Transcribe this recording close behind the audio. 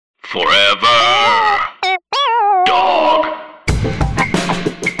Forever. Dog.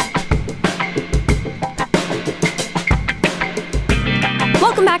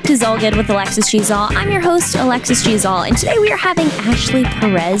 Welcome back to Zolgid with Alexis Gzal. I'm your host, Alexis Gzal, and today we are having Ashley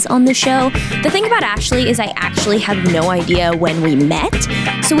Perez on the show. The thing about Ashley is I actually have no idea when we met.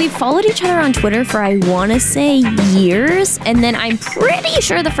 So we've followed each other on Twitter for, I want to say, years. And then I'm pretty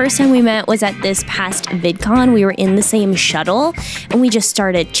sure the first time we met was at this past VidCon. We were in the same shuttle and we just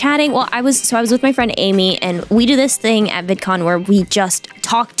started chatting. Well, I was with my friend Amy, and we do this thing at VidCon where we just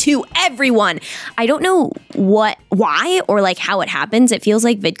talk to everyone. I don't know why or like how it happens. It feels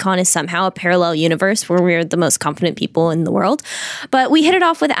like VidCon is somehow a parallel universe where we're the most confident people in the world. But we hit it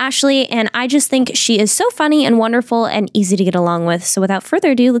off with Ashley, and I just think she is so funny and wonderful and easy to get along with. So without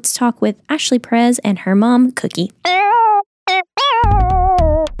further ado, let's talk with Ashley Perez and her mom, Cookie.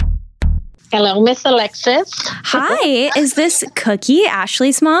 Hello, Miss Alexis. Hi, is this Cookie,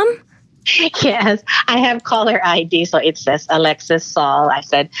 Ashley's mom? Yes, I have caller ID, so it says Alexis Saul. I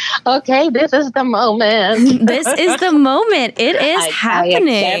said, okay, this is the moment. This is the moment. It is happening.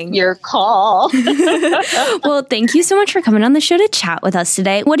 I accept your call. Well, thank you so much for coming on the show to chat with us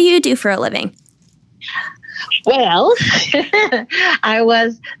today. What do you do for a living? Well, I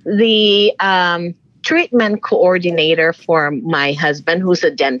was the treatment coordinator for my husband, who's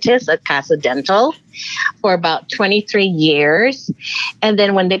a dentist at Casa Dental, for about 23 years. And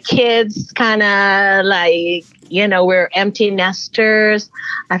then when the kids kind of we're empty nesters,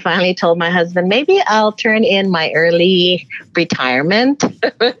 I finally told my husband, maybe I'll turn in my early retirement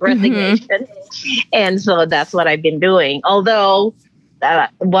resignation. And so that's what I've been doing. Although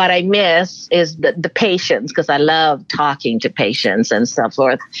what I miss is the patients, because I love talking to patients and so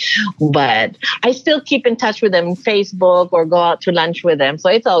forth. But I still keep in touch with them on Facebook or go out to lunch with them.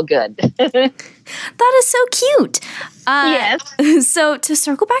 So it's all good. That is so cute. Yes. So to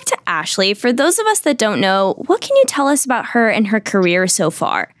circle back to Ashley, for those of us that don't know, what can you tell us about her and her career so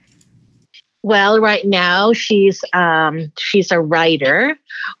far? Well, right now she's a writer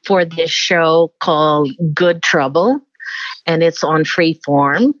for this show called Good Trouble. And it's on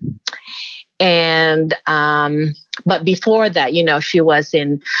Freeform. And, but before that, she was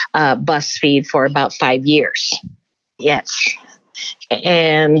in BuzzFeed for about 5 years. Yes.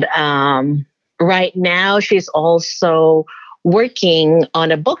 And right now she's also working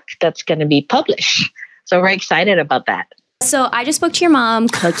on a book that's going to be published. So we're excited about that. So I just spoke to your mom,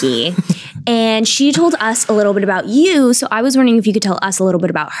 Cookie, and she told us a little bit about you. So I was wondering if you could tell us a little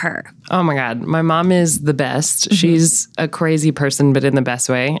bit about her. Oh my God. My mom is the best. Mm-hmm. She's a crazy person, but in the best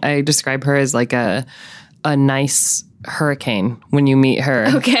way. I describe her as like a nice hurricane when you meet her.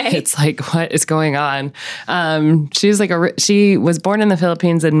 Okay. It's like, what is going on? She was born in the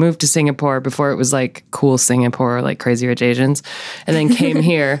Philippines and moved to Singapore before it was like cool Singapore, like Crazy Rich Asians, and then came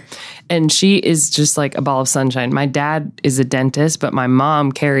here. And she is just like a ball of sunshine. My dad is a dentist, but my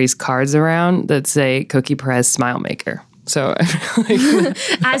mom carries cards around that say Cookie Perez Smile Maker. So I feel like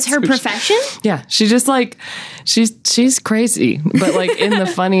as her profession? Yeah. She just like, she's crazy, but like in the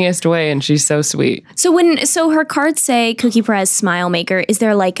funniest way. And she's so sweet. So her cards say Cookie Perez Smile Maker. Is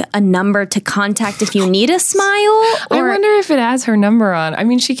there like a number to contact if you need a smile? Or? I wonder if it has her number on. I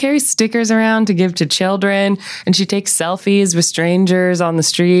mean, she carries stickers around to give to children, and she takes selfies with strangers on the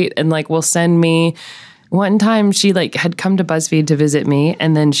street and like will send me. One time she like had come to BuzzFeed to visit me,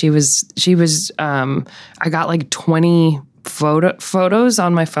 and then she was I got like 20 photos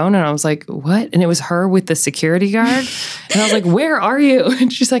on my phone, and I was like, what? And it was her with the security guard. And I was like, where are you?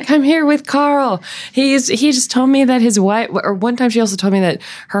 And she's like, I'm here with Carl. He just told me that his wife, or one time she also told me that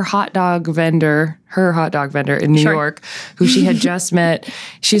her hot dog vendor in New York, who she had just met,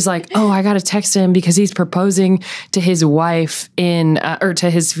 she's like, oh, I got to text him because he's proposing to his wife or to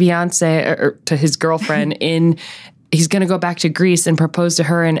his fiance or to his girlfriend he's going to go back to Greece and propose to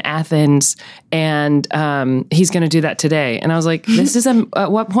her in Athens, and he's going to do that today. And I was like, this is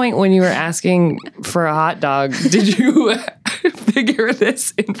at what point when you were asking for a hot dog did you figure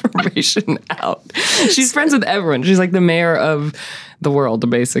this information out? She's friends with everyone. She's like the mayor of the world,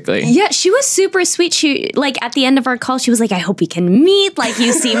 basically. Yeah, she was super sweet. She, like, at the end of our call, she was like, I hope we can meet. Like,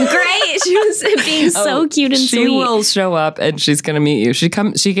 you seem great. She was being so cute and sweet. She will show up and she's going to meet you. She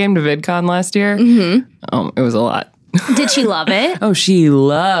came to VidCon last year. Mm-hmm. It was a lot. Did she love it? Oh, she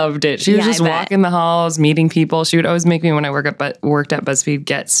loved it. She was Yeah, just I bet. walking the halls, meeting people. She would always make me, when I worked at BuzzFeed,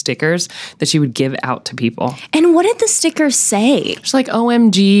 get stickers that she would give out to people. And what did the stickers say? She's like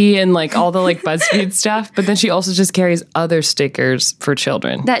OMG and like all the like BuzzFeed stuff. But then she also just carries other stickers for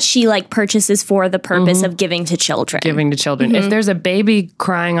children. That she like purchases for the purpose of giving to children. Giving to children. If there's a baby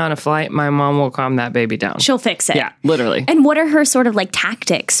crying on a flight, my mom will calm that baby down. She'll fix it. Yeah, literally. And what are her sort of like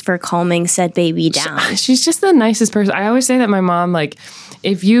tactics for calming said baby down? She's just the nicest person. I always say that my mom, like,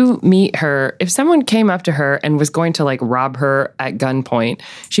 if you meet her, if someone came up to her and was going to like rob her at gunpoint,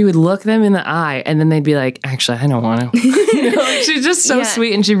 she would look them in the eye and then they'd be like, actually, I don't want to. Like, she's just so Yeah.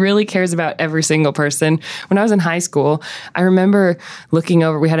 sweet and she really cares about every single person. When I was in high school, I remember looking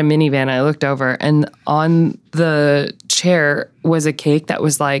over, we had a minivan, I looked over and on the chair was a cake that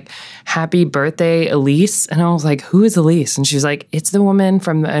was like, happy birthday, Elise. And I was like, who is Elise? And she's like, it's the woman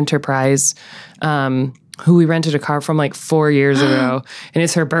from the Enterprise, who we rented a car from like 4 years ago, and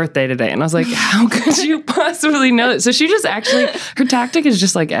it's her birthday today. And I was like, how could you possibly know that? So she just actually, her tactic is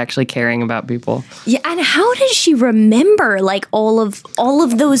just like actually caring about people. Yeah, and how did she remember like all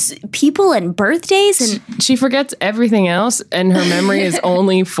of those people and birthdays and She forgets everything else, and her memory is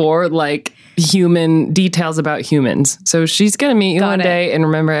only for like human details about humans. So she's going to meet you one day and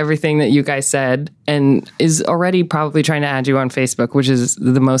remember everything that you guys said, and is already probably trying to add you on Facebook, which is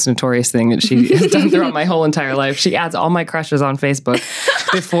the most notorious thing that she has done throughout my whole entire life. She adds all my crushes on Facebook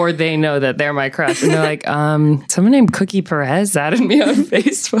before they know that they're my crush. And they're like, someone named Cookie Perez added me on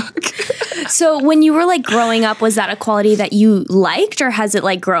Facebook. So when you were like growing up, was that a quality that you liked, or has it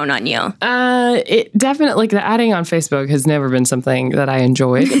like grown on you? It definitely, like, the adding on Facebook has never been something that I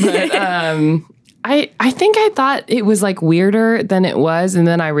enjoyed. But I think I thought it was like weirder than it was, and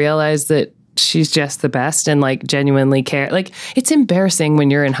then I realized that she's just the best and like genuinely care. Like, it's embarrassing when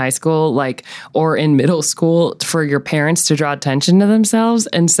you're in high school, like, or in middle school, for your parents to draw attention to themselves.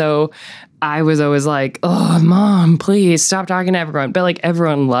 And so I was always like, oh, Mom, please stop talking to everyone. But like,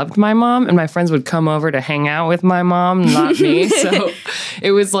 everyone loved my mom, and my friends would come over to hang out with my mom, not me. So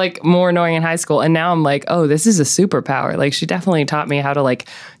it was like more annoying in high school. And now I'm like, oh, this is a superpower. Like, she definitely taught me how to like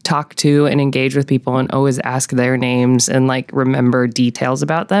talk to and engage with people and always ask their names and like remember details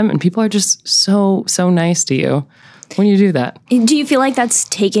about them. And people are just so nice to you when you do that. Do you feel like that's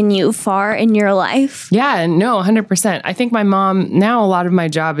taken you far in your life? Yeah, no, 100%. I think my mom, now a lot of my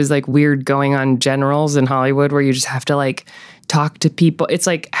job is like weird going on generals in Hollywood where you just have to like talk to people. It's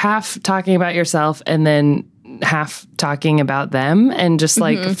like half talking about yourself and then half talking about them and just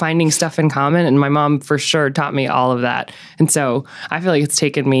like finding stuff in common. And my mom for sure taught me all of that. And so I feel like it's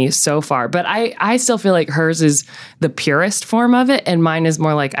taken me so far. But I still feel like hers is the purest form of it. And mine is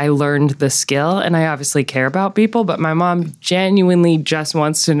more like I learned the skill, and I obviously care about people. But my mom genuinely just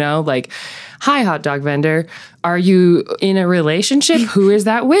wants to know, like, hi, hot dog vendor, are you in a relationship? Who is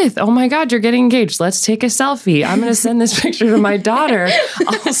that with? Oh my God, you're getting engaged. Let's take a selfie. I'm going to send this picture to my daughter.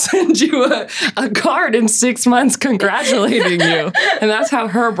 I'll send you a card in 6 months congratulating you. And that's how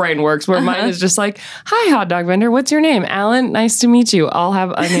her brain works, where mine is just like, hi, hot dog vendor, what's your name? Alan, nice to meet you. I'll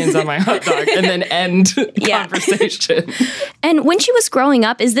have onions on my hot dog, and then end conversation. And when she was growing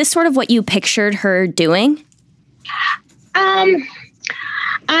up, is this sort of what you pictured her doing?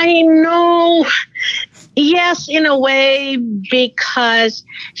 I know, yes, in a way, because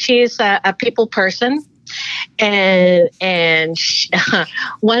she's a people person. And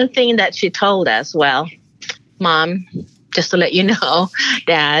one thing that she told us, well, Mom, just to let you know,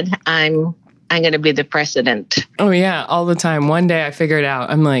 Dad, I'm going to be the president. Oh, yeah, all the time. One day I figured out,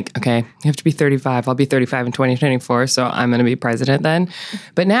 I'm like, okay, you have to be 35. I'll be 35 in 2024, so I'm going to be president then.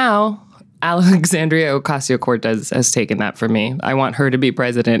 But now Alexandria Ocasio-Cortez has taken that from me. I want her to be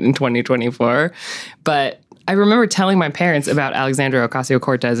president in 2024. But I remember telling my parents about Alexandria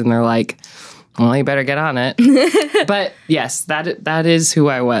Ocasio-Cortez, and they're like, well, you better get on it. But yes, that is who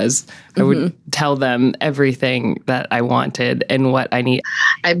I was. I would tell them everything that I wanted and what I need.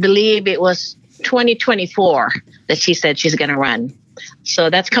 I believe it was 2024 that she said she's going to run.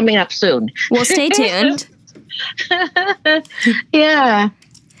 So that's coming up soon. Well, stay tuned. Yeah.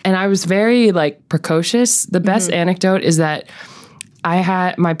 And I was very like precocious. The best anecdote is that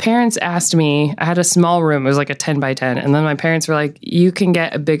my parents asked me, I had a small room, it was like a 10 by 10. And then my parents were like, you can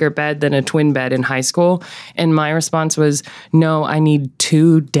get a bigger bed than a twin bed in high school. And my response was, no, I need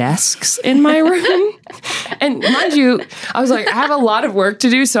 2 desks in my room. And mind you, I was like, I have a lot of work to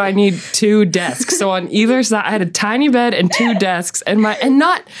do, so I need 2 desks. So on either side, I had a tiny bed and 2 desks, and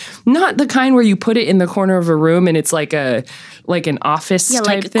not the kind where you put it in the corner of a room and it's like an office type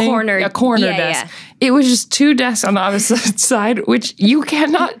like thing. a corner desk. Yeah. It was just 2 desks on the opposite side, which you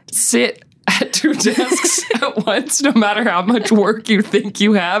cannot sit at at 2 desks at once, no matter how much work you think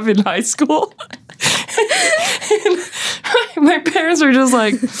you have in high school. And my parents were just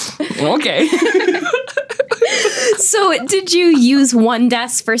like, okay. So did you use one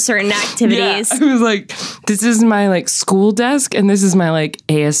desk for certain activities? Yeah, I was like, this is my like school desk and this is my like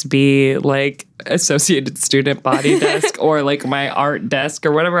ASB, like Associated Student Body desk, or like my art desk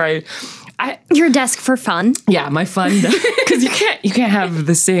or whatever. Your desk for fun? Yeah, my fun desk. Because you can't have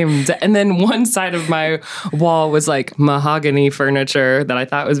the same. And then one side of my wall was like mahogany furniture that I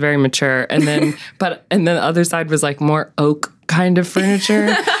thought was very mature, and then the other side was like more oak kind of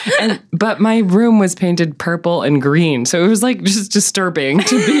furniture. But my room was painted purple and green, so it was like just disturbing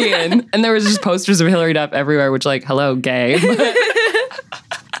to be in. And there was just posters of Hillary Duff everywhere, which like, hello, gay. But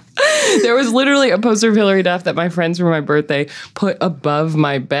there was literally a poster of Hillary Duff that my friends for my birthday put above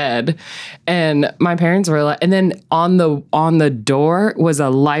my bed, and my parents were like, and then on the door was a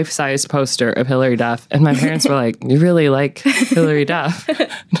life-size poster of Hillary Duff, and my parents were like, "You really like Hillary Duff?"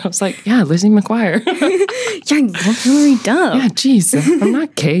 And I was like, "Yeah, Lizzie McGuire." Yeah, I love Hillary Duff. Yeah, geez, I'm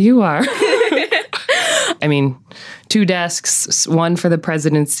not gay. You are. I mean, 2 desks, one for the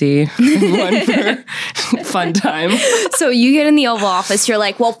presidency, and one for fun time. So you get in the Oval Office, you're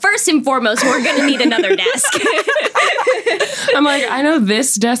like, well, first and foremost, we're going to need another desk. I'm like, I know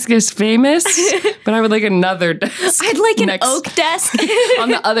this desk is famous, but I would like another desk. I'd like an oak desk. On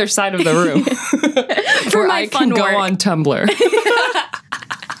the other side of the room. For where my I fun can go work. on Tumblr.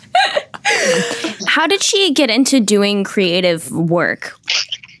 How did she get into doing creative work?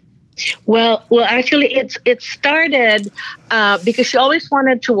 Well, actually, it started because she always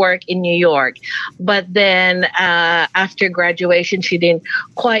wanted to work in New York, but then after graduation, she didn't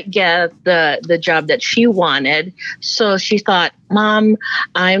quite get the job that she wanted. So she thought, "Mom,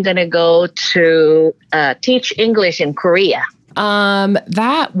 I'm gonna go to teach English in Korea."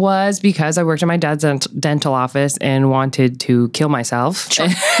 That was because I worked in my dad's dental office and wanted to kill myself. Sure.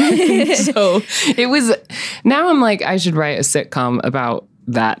 So it was. Now I'm like, I should write a sitcom about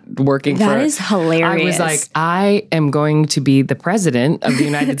that working for. That is hilarious. I was like, I am going to be the president of the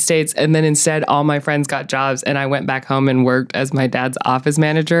United States. And then instead, all my friends got jobs. And I went back home and worked as my dad's office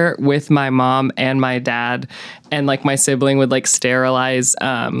manager with my mom and my dad. And like my sibling would like sterilize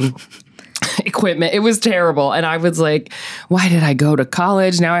equipment. It was terrible. And I was like, why did I go to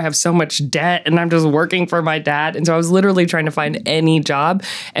college? Now I have so much debt and I'm just working for my dad. And so I was literally trying to find any job.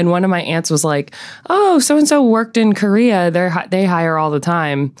 And one of my aunts was like, oh, so-and-so worked in Korea. They hire all the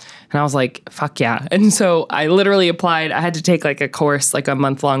time. And I was like, fuck yeah. And so I literally applied. I had to take like a course, like a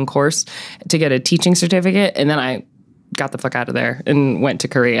month-long course to get a teaching certificate. And then I got the fuck out of there and went to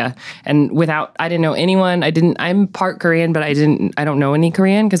Korea. And I didn't know anyone. I'm part Korean, but I don't know any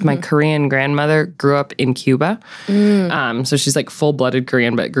Korean because my Korean grandmother grew up in Cuba. So she's like full-blooded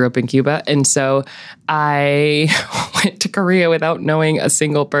Korean, but grew up in Cuba. And so I went to Korea without knowing a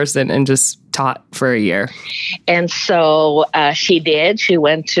single person and just taught for a year. And so she did. She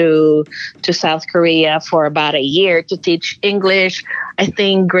went to South Korea for about a year to teach English, I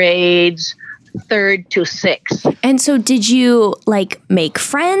think grades 3rd to 6th. And so did you like make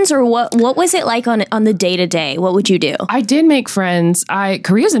friends, or what was it like on the day-to-day? What would you do? I did make friends.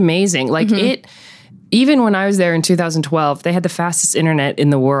 Korea's amazing. Like even when I was there in 2012, they had the fastest internet in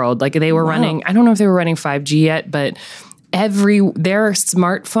the world. Like they were running, I don't know if they were running 5G yet, but their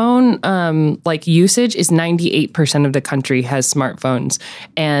smartphone like usage is 98% of the country has smartphones.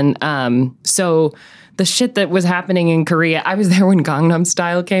 And so the shit that was happening in Korea, I was there when Gangnam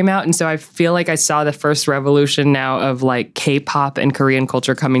Style came out. And so I feel like I saw the first revolution now of like K-pop and Korean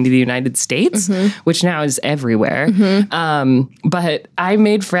culture coming to the United States, which now is everywhere. But I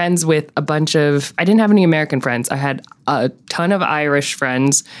made friends with I didn't have any American friends. I had a ton of Irish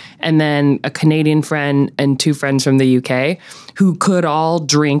friends and then a Canadian friend and 2 friends from the UK who could all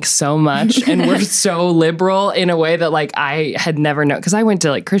drink so much and were so liberal in a way that like I had never known, because I went to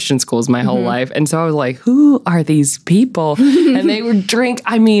like Christian schools my whole life. And so I was like, who are these people? And they would drink.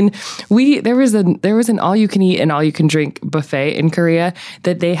 I mean, there was an all you can eat and all you can drink buffet in Korea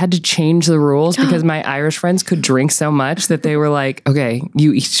that they had to change the rules because my Irish friends could drink so much that they were like, okay,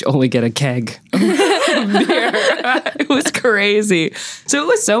 you each only get a keg of beer. It was crazy. So it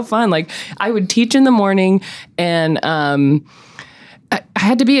was so fun. Like I would teach in the morning and I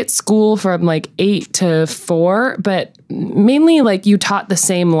had to be at school from like 8 to 4, but mainly like you taught the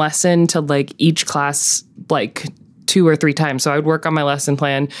same lesson to like each class like 2 or 3 times. So I would work on my lesson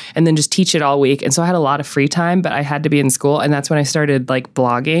plan and then just teach it all week. And so I had a lot of free time, but I had to be in school. And that's when I started like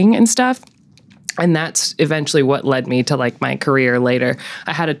blogging and stuff. And that's eventually what led me to like my career later.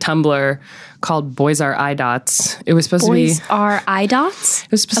 I had a Tumblr called Boys Are iDots. It was supposed to be Boys Are iDots?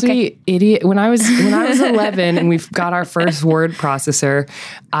 It was supposed to be idiot. When I was 11 and we got our first word processor,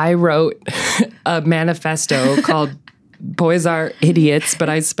 I wrote a manifesto called Boys Are Idiots, but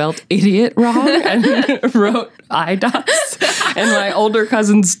I spelled idiot wrong and wrote iDots. And my older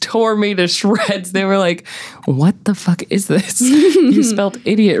cousins tore me to shreds. They were like, what the fuck is this? You spelled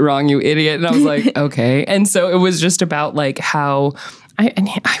idiot wrong, you idiot. And I was like, okay. And so it was just about like how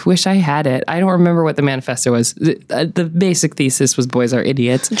I wish I had it. I don't remember what the manifesto was. The basic thesis was boys are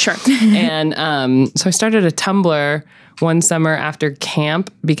idiots. Sure. And so I started a Tumblr one summer after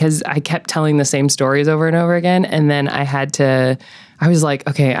camp because I kept telling the same stories over and over again. And then I was like,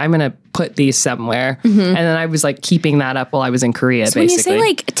 okay, I'm going to put these somewhere. And then I was like keeping that up while I was in Korea, So basically. when you say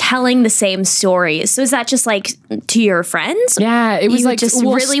like telling the same stories, so is that just like to your friends? Yeah, it was You like just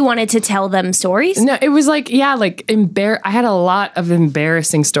really wanted to tell them stories? No, it was like, yeah, like I had a lot of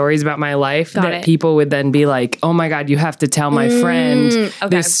embarrassing stories about my life Got that it. people would then be like, oh my God, you have to tell my friend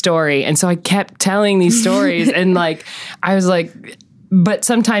this story. And so I kept telling these stories and like, I was like, but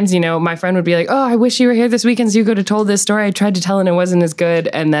sometimes, my friend would be like, oh, I wish you were here this weekend so you could have told this story. I tried to tell and it wasn't as good.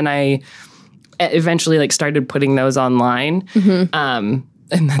 And then I eventually like started putting those online.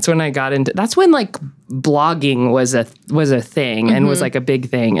 And that's when I got into, that's when like blogging was a thing and was like a big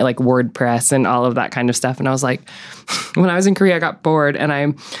thing, like WordPress and all of that kind of stuff. And I was like, when I was in Korea, I got bored and I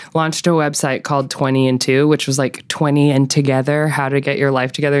launched a website called 20 and 2, which was like 20 and together, how to get your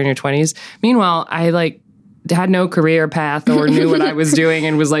life together in your 20s. Meanwhile, I like had no career path or knew what I was doing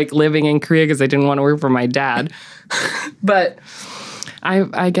and was like living in Korea because I didn't want to work for my dad. But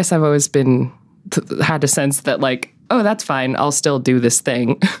I guess I've always had a sense that like, oh, that's fine. I'll still do this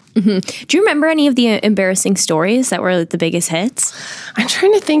thing. Do you remember any of the embarrassing stories that were the biggest hits? I'm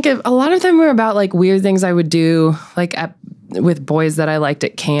trying to think of, a lot of them were about like weird things I would do like with boys that I liked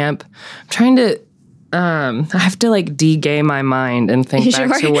at camp. I'm trying to, I have to like de-gay my mind and think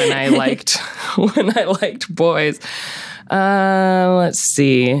back to when I liked boys. Let's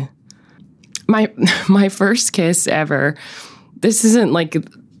see. My first kiss ever. This isn't like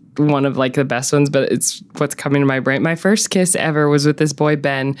one of like the best ones, but it's what's coming to my brain. My first kiss ever was with this boy,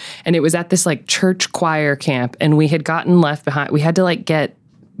 Ben, and it was at this like church choir camp, and we had gotten left behind. We had to like get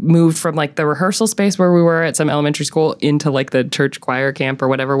moved from like the rehearsal space where we were at some elementary school into like the church choir camp or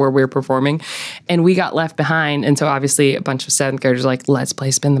whatever where we were performing, and we got left behind. And so obviously a bunch of seventh graders were like, let's play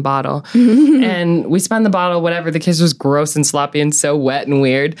spin the bottle. And we spun the bottle, whatever. The kiss was gross and sloppy and so wet and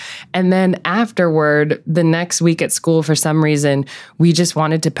weird. And then afterward, the next week at school, for some reason, we just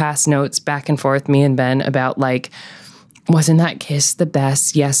wanted to pass notes back and forth, me and Ben, about like, wasn't that kiss the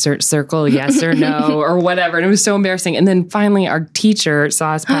best? Yes or circle, yes or no, or whatever. And it was so embarrassing. And then finally our teacher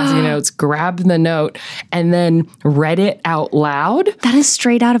saw us passing notes, grabbed the note, and then read it out loud. That is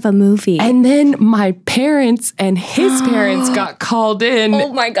straight out of a movie. And then my parents and his parents got called in.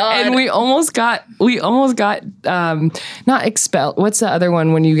 Oh my God. And we almost got not expelled. What's the other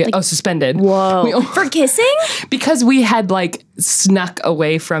one when you get suspended? Whoa. For kissing? Because we had like snuck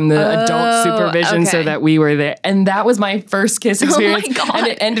away from the adult supervision so that we were there. And that was my first kiss experience. Oh my God. And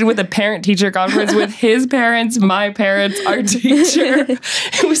it ended with a parent-teacher conference with his parents, my parents, our teacher.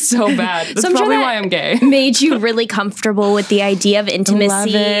 It was so bad. That's probably why I'm gay. Made you really comfortable with the idea of intimacy. Love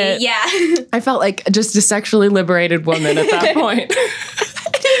it. Yeah. I felt like just a sexually liberated woman at that point.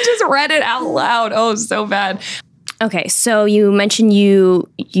 He just read it out loud. Oh, so bad. Okay, so you mentioned you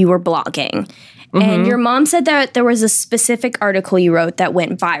were blogging. And your mom said that there was a specific article you wrote that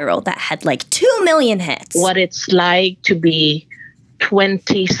went viral that had like 2 million hits. What it's like to be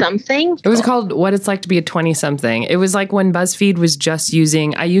 20-something. It was called What It's Like to Be a 20-something. It was like when BuzzFeed was just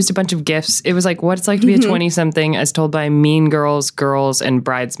I used a bunch of GIFs. It was like What It's Like to Be a 20-something as told by Mean Girls, Girls, and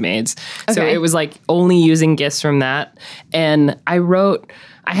Bridesmaids. So it was like only using GIFs from that. And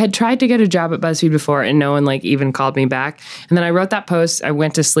I had tried to get a job at BuzzFeed before and no one like even called me back. And then I wrote that post. I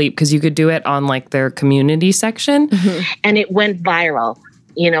went to sleep because you could do it on like their community section. And it went viral.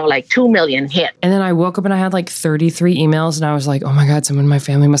 Like 2 million hit. And then I woke up and I had like 33 emails and I was like, oh my God, someone in my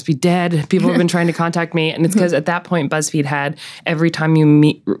family must be dead. People have been trying to contact me. And it's because at that point, BuzzFeed had every time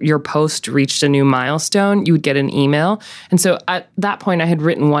your post reached a new milestone, you would get an email. And so at that point, I had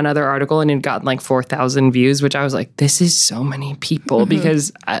written one other article and it gotten like 4,000 views, which I was like, this is so many people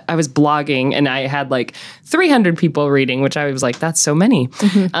because I was blogging and I had like 300 people reading, which I was like, that's so many.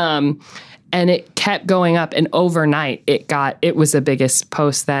 And it kept going up, and overnight it was the biggest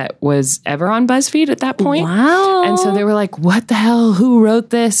post that was ever on BuzzFeed at that point. Wow. And so they were like, what the hell? Who wrote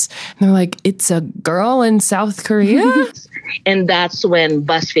this? And they're like, it's a girl in South Korea. And that's when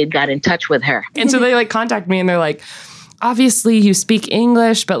BuzzFeed got in touch with her. And so they like contact me and they're like, obviously you speak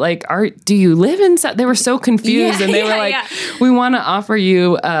English, but like, do you live in South? They were so confused and they were like, we want to offer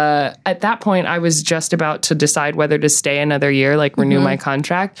you, at that point I was just about to decide whether to stay another year, like renew my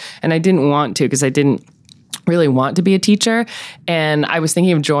contract. And I didn't want to, because I didn't really want to be a teacher. And I was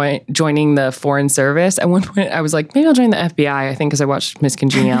thinking of joining the Foreign Service. At one point I was like, maybe I'll join the FBI, I think, because I watched Miss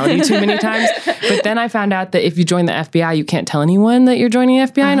Congeniality too many times. But then I found out that if you join the FBI, you can't tell anyone that you're joining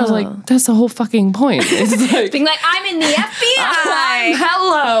the FBI. And I was like, that's the whole fucking point. It's like, Being like, I'm in the FBI.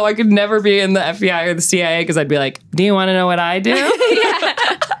 hello. I could never be in the FBI or the CIA because I'd be like, do you want to know what I do?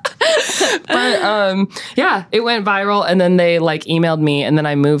 But yeah, it went viral, and then they like emailed me, and then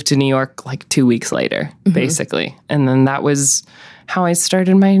I moved to New York like 2 weeks later, basically. And then that was how I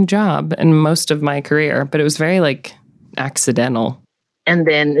started my job and most of my career, but it was very like accidental. And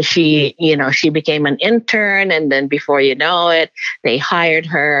then she became an intern, and then before you know it, they hired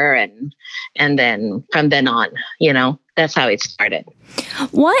her, and then from then on, that's how it started.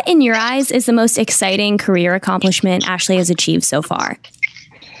 What, in your eyes, is the most exciting career accomplishment Ashley has achieved so far?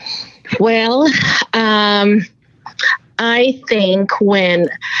 Well, I think when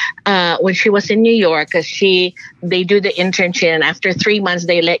she was in New York, they do the internship, and after 3 months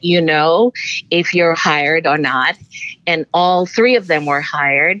they let you know if you're hired or not. And all three of them were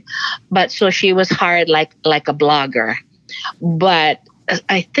hired, but so she was hired like a blogger. But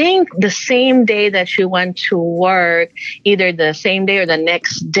I think the same day that she went to work, either the same day or the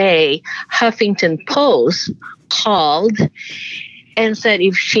next day, Huffington Post called and said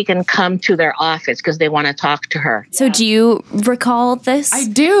if she can come to their office because they want to talk to her. So do you recall this? I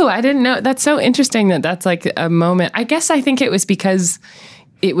do. I didn't know. That's so interesting that's like a moment. I guess I think it was because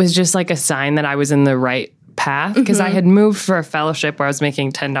it was just like a sign that I was in the right path, because I had moved for a fellowship where I was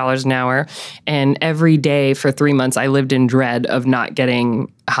making $10 an hour, and every day for 3 months I lived in dread of not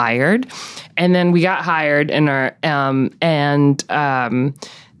getting hired. And then we got hired, and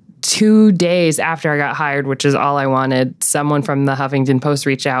 2 days after I got hired, which is all I wanted, someone from the Huffington Post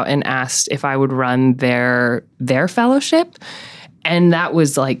reached out and asked if I would run their fellowship. And that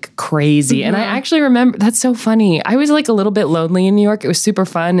was like crazy. And I actually remember, that's so funny. I was like a little bit lonely in New York. It was super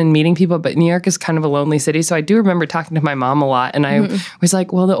fun and meeting people, but New York is kind of a lonely city. So I do remember talking to my mom a lot. And I was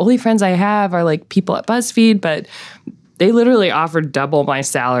like, well, the only friends I have are like people at BuzzFeed, but they literally offered double my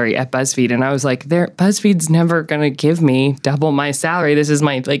salary at BuzzFeed. And I was like, BuzzFeed's never going to give me double my salary. This is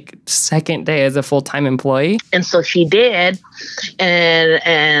my like second day as a full-time employee. And so she did.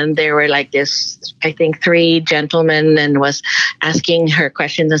 And there were like this, I think 3 gentlemen, and was asking her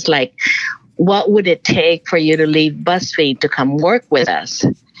questions. It's like, what would it take for you to leave BuzzFeed to come work with us?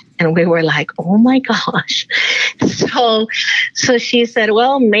 And we were like, oh my gosh. So she said,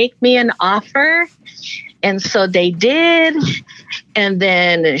 well, make me an offer. And so they did. And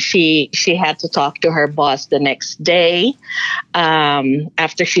then she had to talk to her boss the next day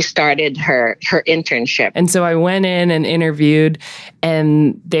after she started her internship. And so I went in and interviewed,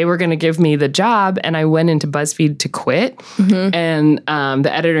 and they were going to give me the job. And I went into BuzzFeed to quit. And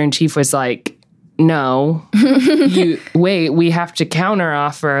the editor-in-chief was like, no, we have to counter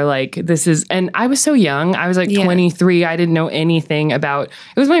offer. Like this is, and I was so young. I was like 23. I didn't know anything about,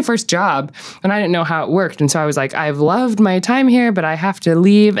 it was my first job and I didn't know how it worked. And so I was like, I've loved my time here, but I have to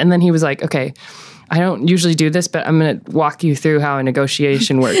leave. And then he was like, okay, I don't usually do this, but I'm going to walk you through how a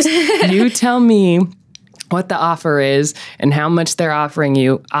negotiation works. You tell me what the offer is and how much they're offering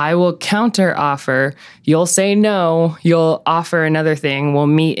you. I will counter offer. You'll say no. You'll offer another thing. We'll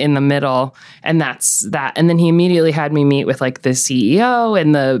meet in the middle. And that's that. And then he immediately had me meet with like the CEO,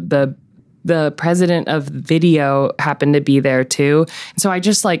 and the president of video happened to be there too. So I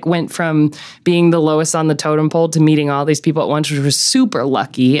just like went from being the lowest on the totem pole to meeting all these people at once, which was super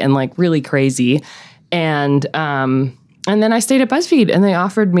lucky and like really crazy. And then I stayed at BuzzFeed, and they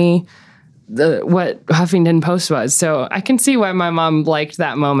offered me what Huffington Post was. So I can see why my mom liked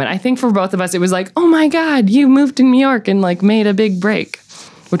that moment. I think for both of us, it was like, oh my God, you moved to New York and like made a big break,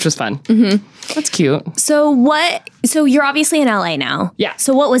 which was fun. That's cute. So you're obviously in LA now. Yeah.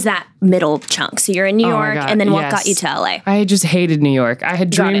 So what was that middle chunk? So you're in New York, God, and then what got you to LA? I just hated New York. I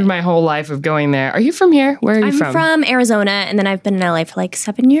had dreamed my whole life of going there. Are you from here? Where are you from? I'm from Arizona, and then I've been in LA for like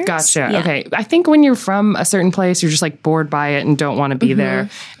 7 years. Gotcha. Yeah. Okay. I think when you're from a certain place, you're just like bored by it and don't want to be there.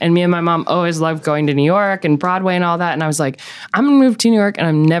 And me and my mom always loved going to New York and Broadway and all that. And I was like, I'm going to move to New York and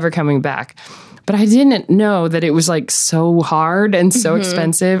I'm never coming back. But I didn't know that it was like so hard and so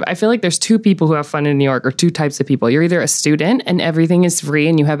expensive. I feel like there's two people who have fun in New York, or two types of people. You're either a student and everything is free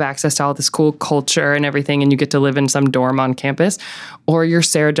and you have access to all this cool culture and everything and you get to live in some dorm on campus, or you're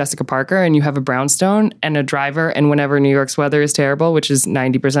Sarah Jessica Parker and you have a brownstone and a driver, and whenever New York's weather is terrible, which is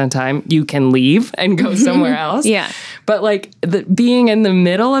 90% of the time, you can leave and go somewhere else. Yeah. But like being in the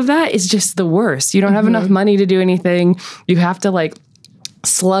middle of that is just the worst. You don't have enough money to do anything. You have to like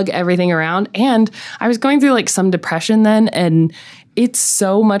slug everything around. And I was going through like some depression then, and it's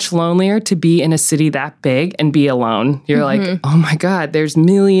so much lonelier to be in a city that big and be alone. You're like, oh my God, there's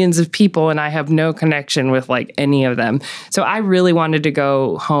millions of people and I have no connection with like any of them. So I really wanted to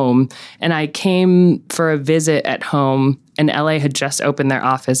go home, and I came for a visit at home, and LA had just opened their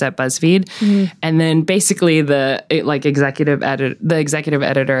office at BuzzFeed. And then basically the executive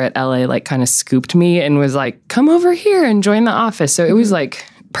editor at LA like kind of scooped me and was like, come over here and join the office. So it was like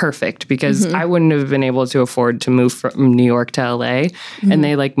perfect, because I wouldn't have been able to afford to move from New York to LA. And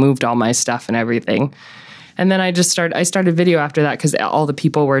they like moved all my stuff and everything. And then I started video after that, because all the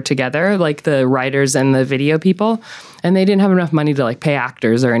people were together, like the writers and the video people, and they didn't have enough money to like pay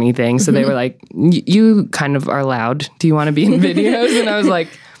actors or anything. So they were like, you kind of are allowed. Do you want to be in videos? And I was like,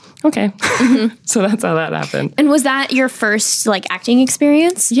 okay. So that's how that happened. And was that your first like acting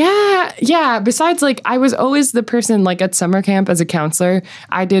experience? Yeah. Besides, like, I was always the person, like at summer camp as a counselor,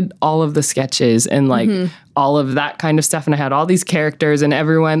 I did all of the sketches and like all of that kind of stuff. And I had all these characters, and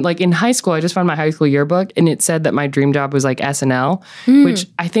everyone, like in high school, I just found my high school yearbook and it said that my dream job was like SNL, which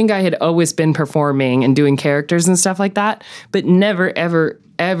I think I had always been performing and doing characters and stuff like that, but never,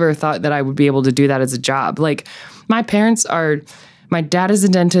 ever thought that I would be able to do that as a job. Like my dad is a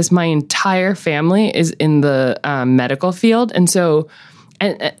dentist. My entire family is in the medical field. And so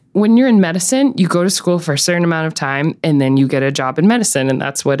when you're in medicine, you go to school for a certain amount of time and then you get a job in medicine, and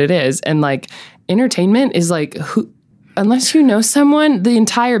that's what it is. And like entertainment is like, unless you know someone, the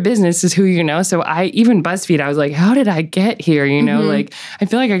entire business is who you know. So even BuzzFeed, I was like, how did I get here? You know, like I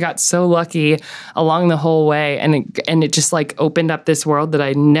feel like I got so lucky along the whole way, and it just like opened up this world that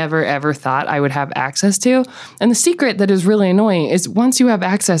I never ever thought I would have access to. And the secret that is really annoying is once you have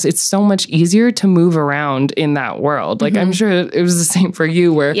access, it's so much easier to move around in that world. Like I'm sure it was the same for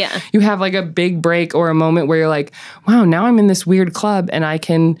you, where you have like a big break or a moment where you're like, wow, now I'm in this weird club and I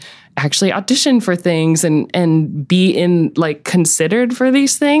can actually audition for things and be in like considered for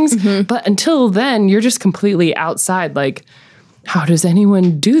these things. But until then, you're just completely outside. Like, how does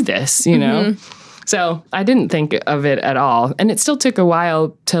anyone do this? You know? So I didn't think of it at all. And it still took a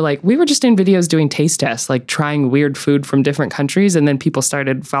while to like, we were just in videos doing taste tests, like trying weird food from different countries. And then people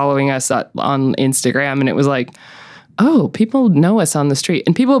started following us on Instagram, and it was like, oh, people know us on the street.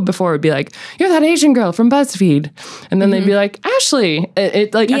 And people before would be like, you're that Asian girl from BuzzFeed. And then they'd be like, Ashley.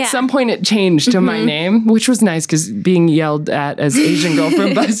 At some point it changed to my name, which was nice, because being yelled at as Asian girl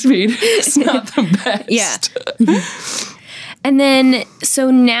from BuzzFeed is not the best. Yeah. And then,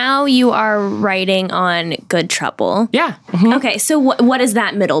 so now you are writing on Good Trouble. Yeah. Okay, so what is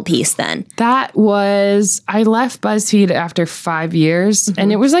that middle piece then? That was, I left BuzzFeed after 5 years,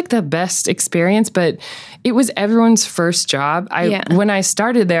 and it was like the best experience, but it was everyone's first job. When I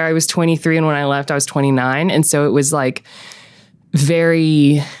started there, I was 23, and when I left, I was 29. And so it was like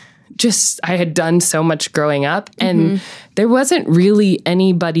I had done so much growing up, and there wasn't really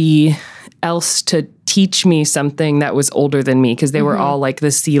anybody else to teach me something that was older than me, because they were all like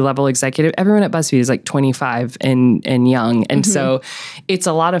the C-level executive. Everyone at BuzzFeed is like 25 and young. And so it's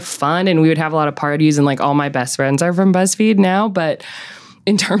a lot of fun, and we would have a lot of parties, and like all my best friends are from BuzzFeed now. But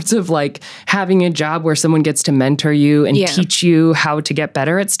in terms of like having a job where someone gets to mentor you and teach you how to get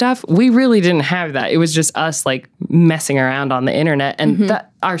better at stuff, we really didn't have that. It was just us like messing around on the internet, and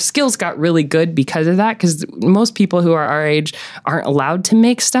our skills got really good because of that, because most people who are our age aren't allowed to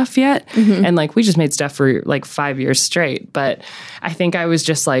make stuff yet. And like we just made stuff for like 5 years straight. But I think I was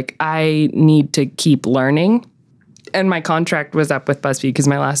just like, I need to keep learning. And my contract was up with BuzzFeed, because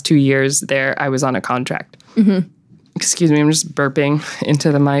my last 2 years there, I was on a contract. Excuse me, I'm just burping into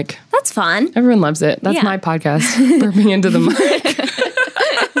the mic. That's fun. Everyone loves it. That's my podcast, burping into the mic.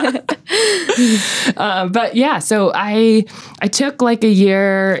 But yeah, so I took like a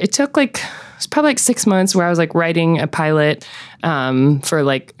year. It was probably like 6 months where I was like writing a pilot for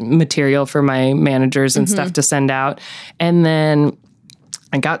like material for my managers and stuff to send out. And then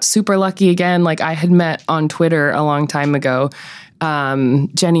I got super lucky again. Like I had met on Twitter a long time ago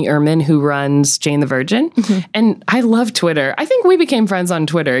Jenny Erman, who runs Jane the Virgin. And I love Twitter. I think we became friends on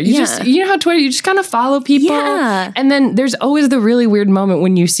Twitter. You know how Twitter, you just kind of follow people. Yeah. And then there's always the really weird moment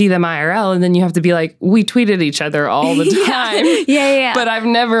when you see them IRL and then you have to be like, we tweeted each other all the time. Yeah. But I've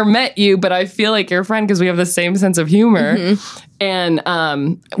never met you, but I feel like you're a friend because we have the same sense of humor. And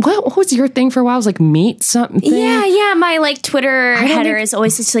what was your thing for a while? It was like meat something. Yeah. My like Twitter header is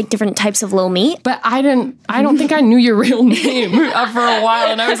always just like different types of little meat. But I don't think I knew your real name for a while.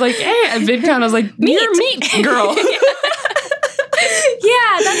 And I was like, hey, at VidCon, I was like, you're meat girl.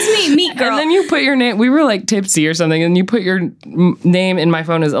 Yeah, that's me, meat girl. And then you put your name, we were like tipsy or something, and you put your name in my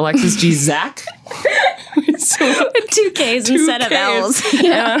phone as Alexis G. Zach. So, 2 Ks instead of L's.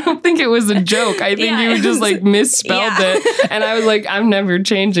 And I don't think it was a joke. I think you just like misspelled it. And I was like, I'm never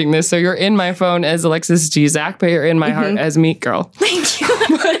changing this. So you're in my phone as Alexis G. Zach, but you're in my heart as Meat Girl. Thank you.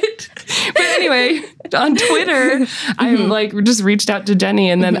 But anyway, on Twitter, I like just reached out to Jenny,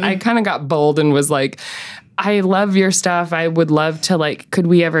 and then I kind of got bold and was like, I love your stuff. I would love to like, could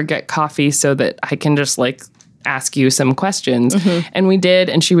we ever get coffee so that I can just like ask you some questions? And we did,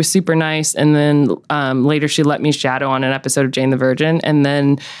 and she was super nice. And then later she let me shadow on an episode of Jane the Virgin. And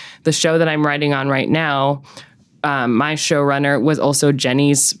then the show that I'm writing on right now, my showrunner was also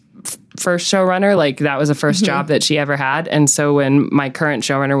Jenny's first showrunner. Like that was the first job that she ever had. And so when my current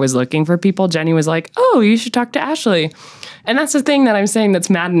showrunner was looking for people, Jenny was like, oh, you should talk to Ashley. And that's the thing that I'm saying that's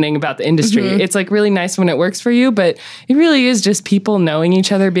maddening about the industry. It's like really nice when it works for you, but it really is just people knowing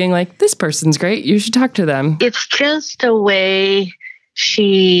each other, being like, this person's great, you should talk to them. It's just the way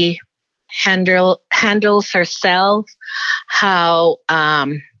she handles herself, how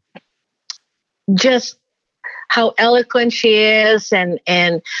just how eloquent she is, and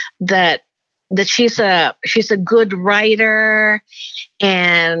that she's a good writer,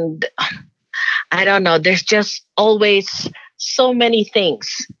 and I don't know, there's just always so many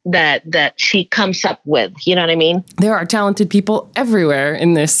things that she comes up with. You know what I mean? There are talented people everywhere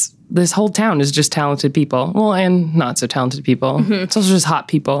in this whole town is just talented people. Well, and not so talented people. It's also just hot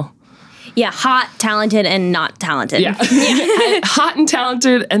people. Yeah, hot, talented, and not talented. Yeah. Hot and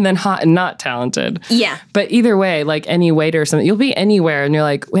talented, and then hot and not talented. Yeah. But either way, like any waiter or something, you'll be anywhere and you're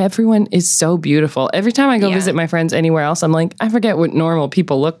like, well, everyone is so beautiful. Every time I go visit my friends anywhere else, I'm like, I forget what normal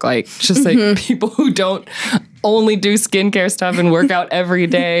people look like. It's just like people who don't only do skincare stuff and work out every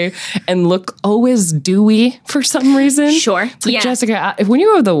day and look always dewy for some reason. Sure. It's like, Jessica, when you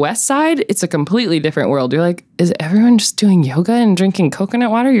go to the West Side, it's a completely different world. You're like, is everyone just doing yoga and drinking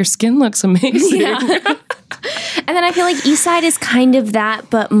coconut water? Your skin looks amazing. Yeah. And then I feel like East Side is kind of that,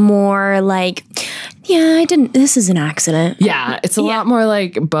 but more like, this is an accident. Yeah, it's a lot more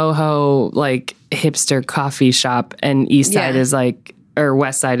like boho, like hipster coffee shop, and East Side is like, or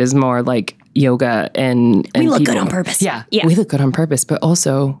West Side is more like yoga and we look people. good on purpose. Yeah, we look good on purpose, but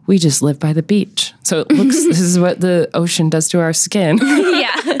also we just live by the beach. So it looks, this is what the ocean does to our skin.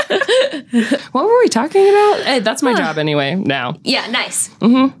 Yeah. What were we talking about? Hey, that's my job anyway now. Yeah, nice.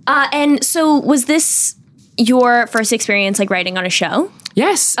 And so was this your first experience like writing on a show?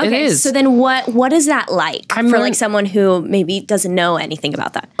 Yes, it is. So then what is that like for like someone who maybe doesn't know anything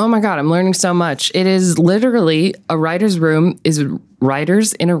about that? Oh my God, I'm learning so much. It is literally a writer's room is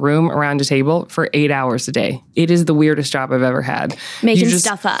writers in a room around a table for 8 hours a day. It is the weirdest job I've ever had. Making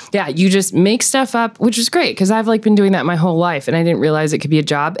stuff up. Yeah, you just make stuff up, which is great because I've like been doing that my whole life and I didn't realize it could be a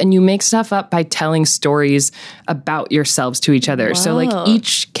job. And you make stuff up by telling stories about yourselves to each other. Whoa. So like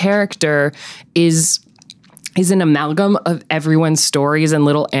each character is an amalgam of everyone's stories and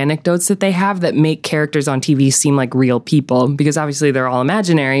little anecdotes that they have that make characters on TV seem like real people because obviously they're all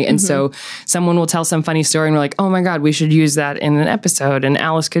imaginary. And so someone will tell some funny story and we're like, oh my God, we should use that in an episode and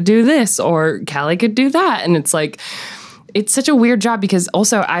Alice could do this or Callie could do that. And it's like, it's such a weird job because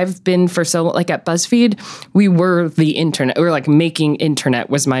also I've been for so like at BuzzFeed, we were the internet. We were like making internet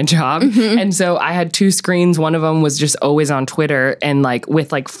was my job. And so I had 2 screens. One of them was just always on Twitter and like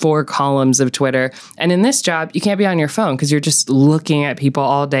with like 4 columns of Twitter. And in this job, you can't be on your phone because you're just looking at people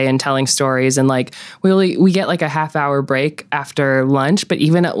all day and telling stories. And like we get like a half-hour break after lunch. But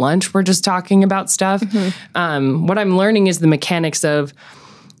even at lunch, we're just talking about stuff. What I'm learning is the mechanics of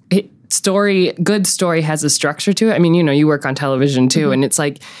good story has a structure to it. I mean, you work on television too, and it's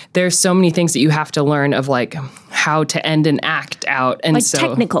like there's so many things that you have to learn of like how to end an act out, and like so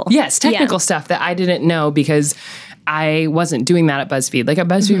technical, technical stuff that I didn't know because I wasn't doing that at BuzzFeed. Like at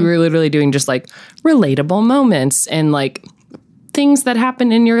BuzzFeed, we were literally doing just like relatable moments and like things that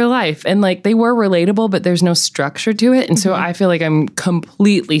happen in your life, and like they were relatable, but there's no structure to it. And so I feel like I'm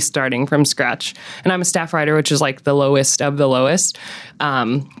completely starting from scratch. And I'm a staff writer, which is like the lowest of the lowest.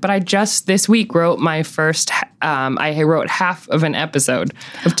 But I just this week wrote my first, I wrote half of an episode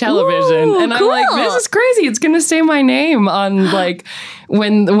of television. Ooh, and cool. I'm like, this is crazy. It's going to say my name on like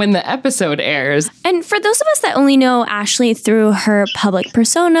when the episode airs. And for those of us that only know Ashley through her public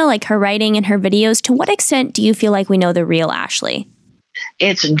persona, like her writing and her videos, to what extent do you feel like we know the real Ashley?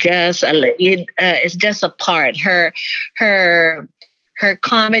 It's just a part. Her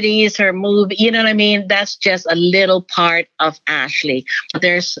comedies, her movie, you know what I mean? That's just a little part of Ashley.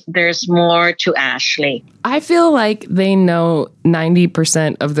 There's more to Ashley. I feel like they know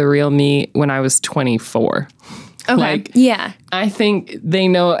 90% of the real me when I was 24. Okay. Like, yeah. I think they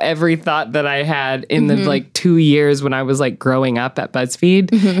know every thought that I had in the like 2 years when I was like growing up at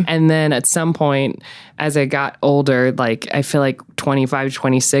BuzzFeed. And then at some point, as I got older, like I feel like 25,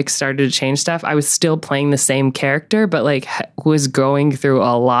 26 started to change stuff. I was still playing the same character, but like was going through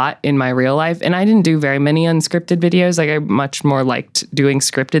a lot in my real life. And I didn't do very many unscripted videos. Like I much more liked doing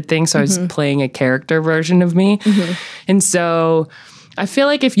scripted things. So I was playing a character version of me. And so I feel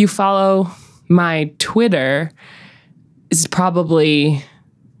like if you follow my Twitter, is probably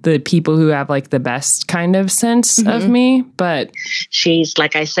the people who have like the best kind of sense of me. But she's,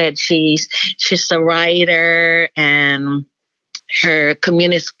 like I said, she's a writer, and her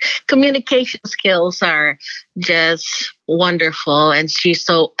communication skills are just wonderful, and she's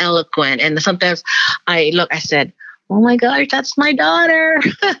so eloquent. And sometimes I said, oh my gosh, that's my daughter.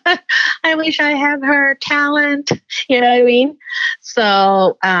 I wish I had her talent. You know what I mean?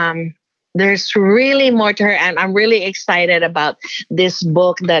 So, there's really more to her, and I'm really excited about this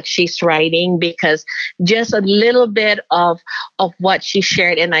book that she's writing, because just a little bit of what she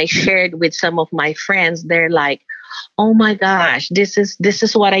shared, and I shared with some of my friends, they're like, oh my gosh, this is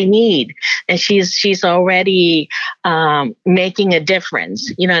what I need. And she's already making a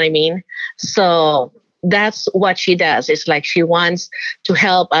difference. You know what I mean? So that's what she does. It's like she wants to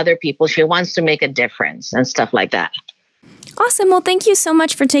help other people. She wants to make a difference and stuff like that. Awesome. Well, thank you so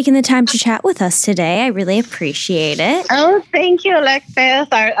much for taking the time to chat with us today. I really appreciate it. Oh, thank you, Alexis.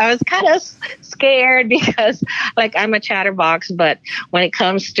 I was kind of scared because, like, I'm a chatterbox, but when it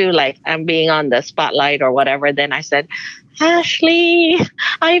comes to, like, I'm being on the spotlight or whatever, then I said, Ashley,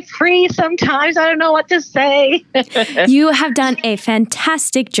 I freeze sometimes. I don't know what to say. You have done a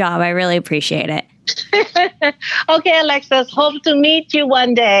fantastic job. I really appreciate it. Okay, Alexis, hope to meet you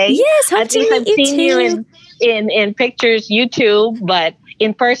one day. Yes, hope to meet you seen too. You in pictures, YouTube, but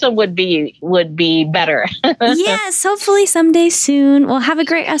in person would be better. Yes, hopefully someday soon. Well, have a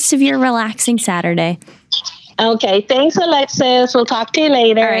great rest of your relaxing Saturday. Okay, thanks, Alexis. We'll talk to you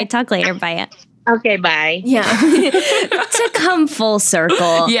later. All right, talk later. Bye. Okay, bye. Yeah. To come full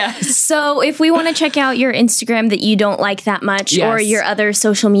circle. Yes. So if we want to check out your Instagram that you don't like that much, Yes. or your other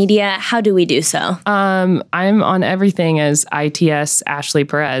social media, how do we do so? I'm on everything as ITS Ashley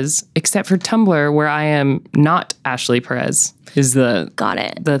Perez, except for Tumblr, where I am not Ashley Perez. Is Got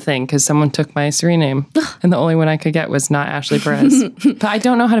it. the thing, because someone took my surname and the only one I could get was not Ashley Perez. But I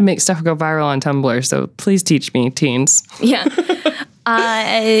don't know how to make stuff go viral on Tumblr, so please teach me, teens. Yeah.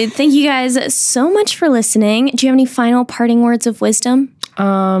 Thank you guys so much for listening. Do you have any final parting words of wisdom?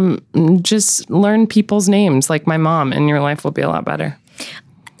 Just learn people's names, like my mom, and your life will be a lot better.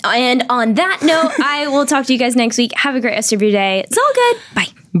 And on that note, I will talk to you guys next week. Have a great rest of your day. It's all good. Bye.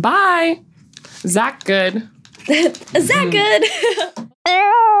 Bye. Zach good. Is that good?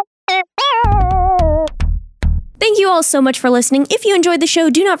 Thank you all so much for listening. If you enjoyed the show,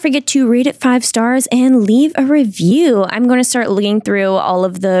 do not forget to rate it 5 stars and leave a review. I'm going to start looking through all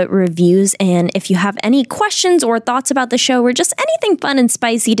of the reviews, and if you have any questions or thoughts about the show or just anything fun and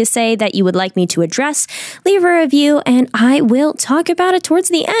spicy to say that you would like me to address, leave a review and I will talk about it towards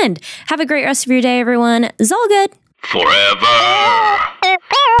the end. Have a great rest of your day, everyone. It's all good. Forever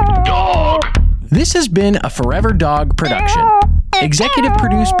Dog. This has been a Forever Dog production. Executive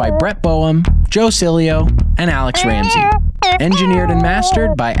produced by Brett Boehm, Joe Cilio, and Alex Ramsey. Engineered and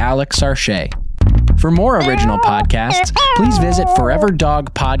mastered by Alex Sarche. For more original podcasts, please visit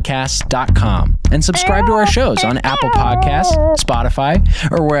foreverdogpodcasts.com and subscribe to our shows on Apple Podcasts, Spotify,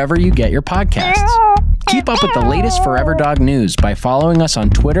 or wherever you get your podcasts. Keep up with the latest Forever Dog news by following us on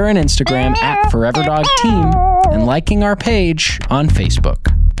Twitter and Instagram @ForeverDogTeam and liking our page on Facebook.